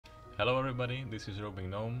Hello everybody, this is Roving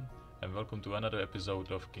Gnome and welcome to another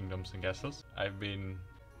episode of Kingdoms and Castles. I've been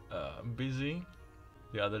busy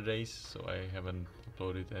the other days, so I haven't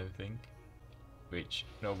uploaded anything, which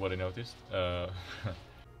nobody noticed.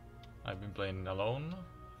 I've been playing alone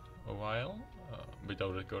a while,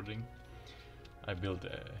 without recording. I built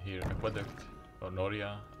here Aqueduct, or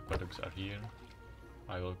Noria. Aqueducts are here.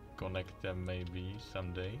 I will connect them maybe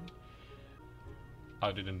someday.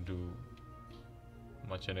 I didn't do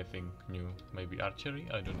much anything new. Maybe archery?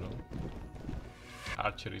 I don't know.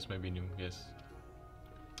 Archery is maybe new, yes.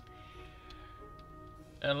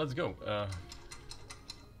 And let's go.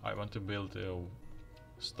 I want to build a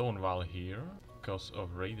stone wall here because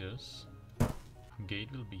of raiders.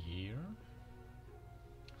 Gate will be here.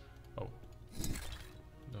 Oh.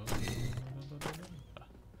 No.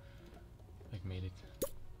 I made it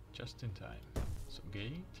just in time. So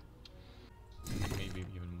gate. Maybe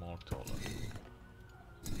even more taller.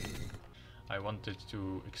 I wanted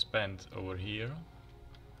to expand over here.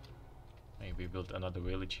 Maybe build another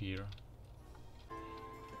village here.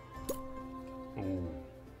 Ooh.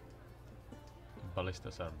 The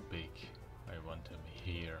ballistas are big. I want them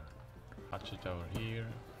here. Hatchet tower here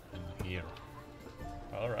and here.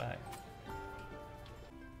 Alright.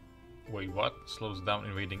 Wait, what? Slows down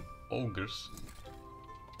invading ogres.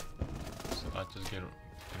 So I just can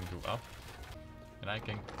go up. And I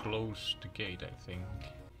can close the gate, I think.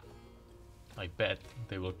 I bet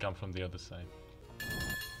they will come from the other side.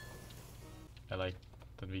 I like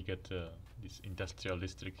that we get this industrial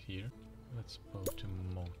district here. Let's go to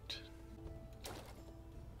moat.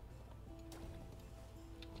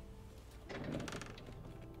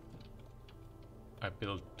 I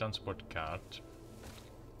built transport cart.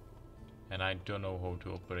 And I don't know how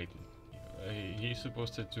to operate it. He's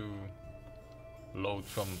supposed to load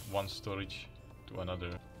from one storage to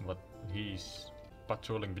another, but he's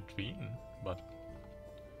patrolling between, but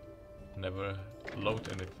never load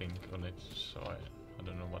anything on it, so I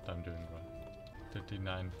don't know what I'm doing wrong.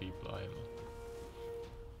 39 people idle.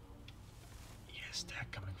 Yes, they're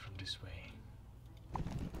coming from this way.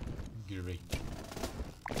 Great.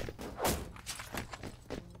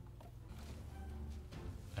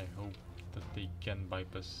 I hope that they can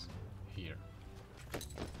bypass here.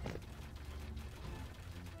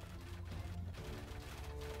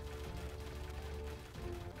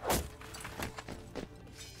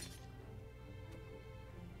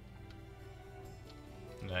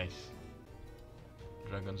 Nice.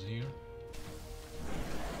 Dragons here.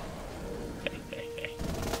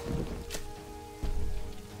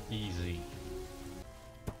 Easy.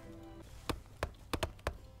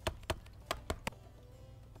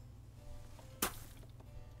 I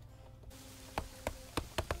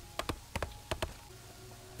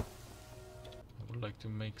would like to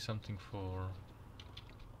make something for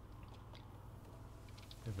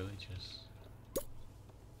the villages.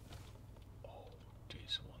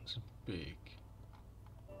 This one's big.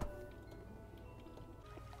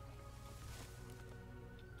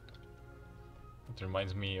 It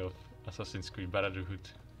reminds me of Assassin's Creed Brotherhood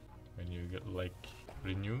when you get like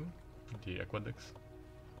renew the aqueducts.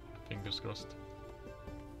 Fingers crossed.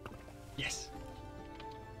 Yes.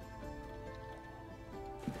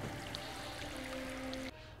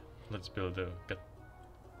 Let's build a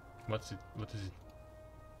what is it?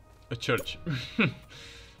 A church.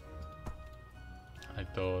 I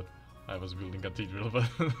thought I was building a cathedral, but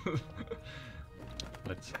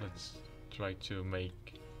let's try to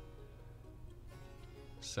make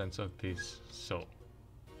sense of this. So,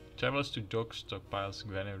 travels to docks, stockpiles,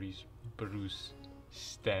 granaries, brews,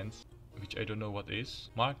 stands, which I don't know what is,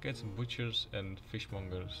 markets, butchers, and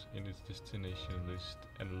fishmongers in its destination list,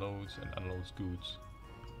 and loads and unloads goods.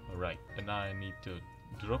 Alright, and now I need to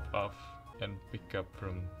drop off and pick up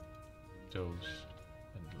from those,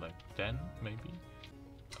 and like 10 maybe.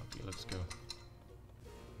 Okay, let's go.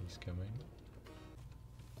 He's coming.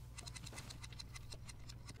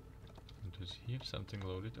 Does he have something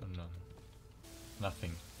loaded or none?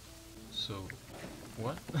 Nothing. So,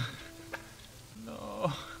 what?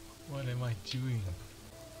 No! What am I doing?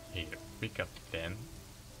 Here, pick up 10.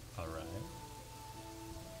 Alright.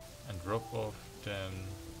 And drop off 10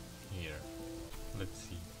 here. Let's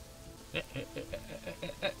see.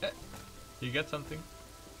 You got something?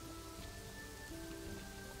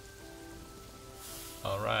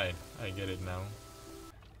 Alright, I get it now.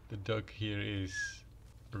 The dock here is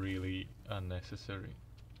really unnecessary.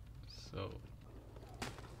 So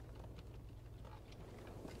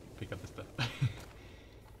pick up the stuff.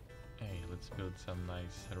 Hey, let's build some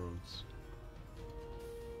nice roads.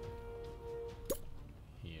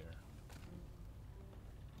 Here.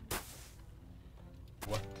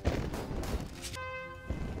 What?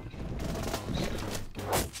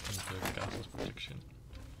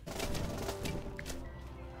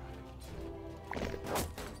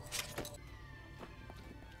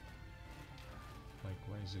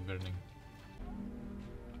 burning.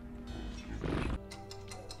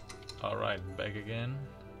 Alright, back again.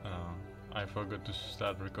 I forgot to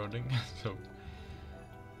start recording, so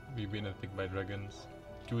we've been attacked by dragons.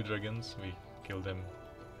 2 dragons, we killed them.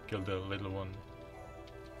 Killed the little one.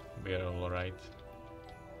 We are alright.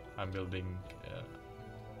 I'm building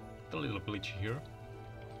the little village here.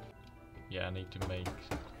 Yeah, I need to make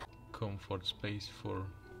comfort space for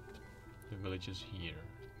the villages here.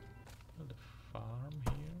 The farm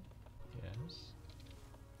here, yes.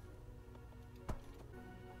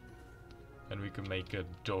 And we can make a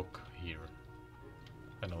dock here.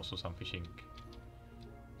 And also some fishing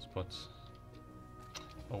spots.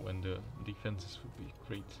 Oh, and the defenses would be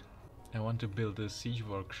great. I want to build a siege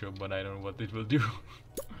workshop, but I don't know what it will do.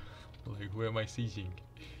 Like, where am I sieging?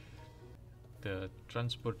 The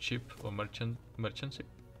transport ship or merchant ship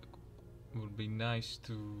would be nice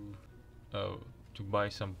to buy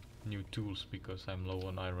some new tools because I'm low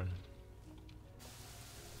on iron.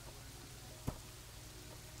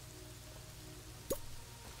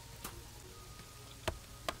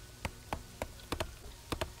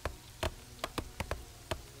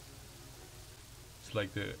 It's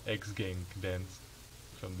like the X Gang dance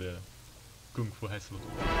from the Kung Fu Hustle.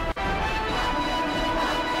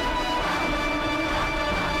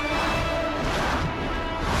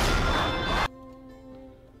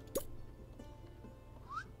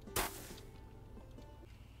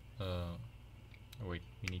 Wait,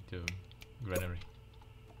 we need the granary.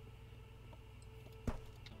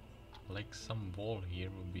 Like some wall here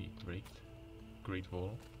would be great. Great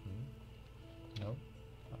wall. No?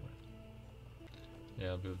 Alright.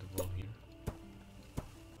 Yeah, I'll build a wall here.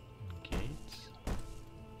 Gates.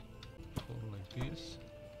 Four like this.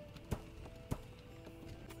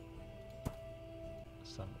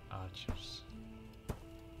 Some archers.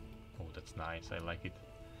 Oh, that's nice, I like it.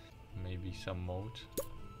 Maybe some moat.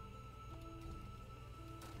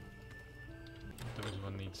 Those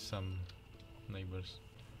one needs some neighbors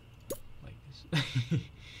like this.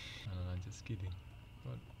 Just kidding.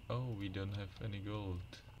 What? Oh, we don't have any gold.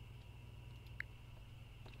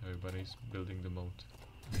 Everybody's building the moat.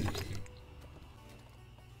 Interesting.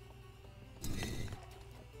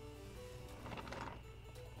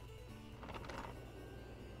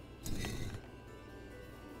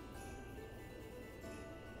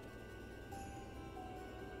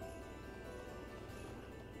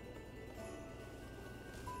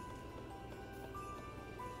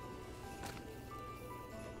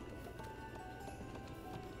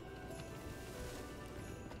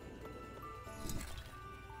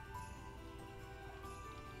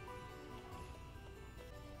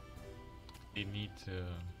 We need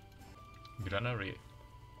granary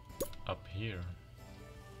up here,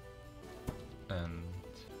 and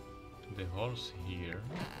the horse here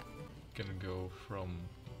can go from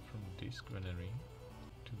this granary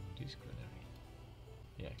to this granary.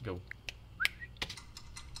 Yeah, go.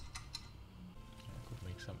 I could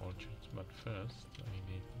make some orchards, but first I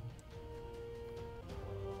need.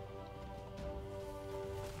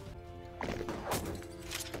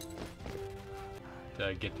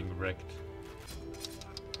 They're getting wrecked.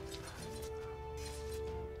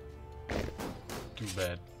 Too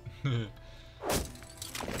bad.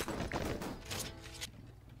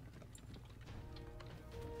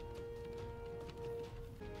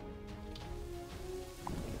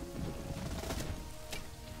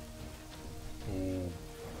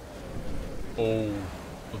 Oh,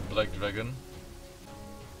 a black dragon.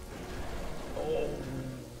 Oh,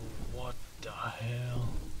 what the hell?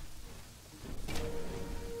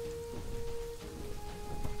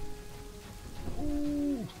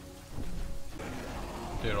 Ooh.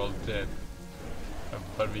 They're all dead.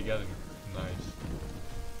 But we got him. Nice.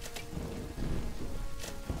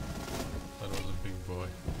 That was a big boy.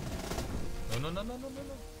 No, no, no, no, no, no,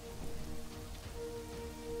 no.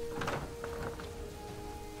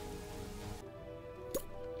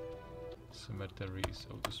 Cemetery is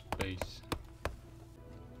out of space.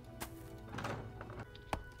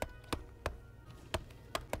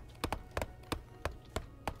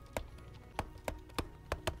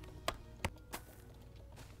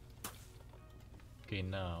 Okay,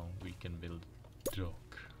 now we can build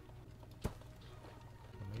dock. Or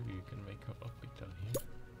maybe we can make a hospital here.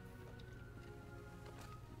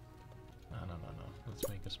 No, no, no, no. Let's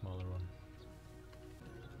make a smaller one.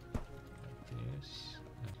 Like this.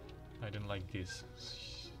 I don't like this.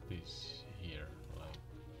 This here. Like,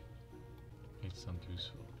 it's not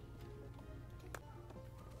useful.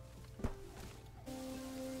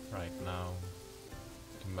 Right now,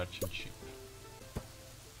 the merchant ship.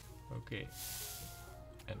 Okay.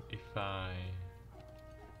 And if I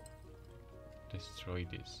destroy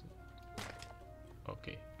this.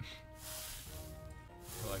 Okay.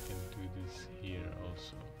 Well, I can do this here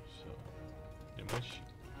also. So demolish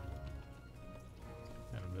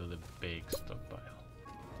and build a big stockpile.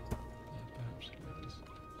 Yeah, perhaps like this.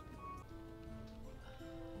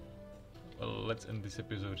 Well, let's end this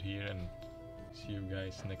episode here and see you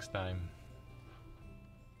guys next time.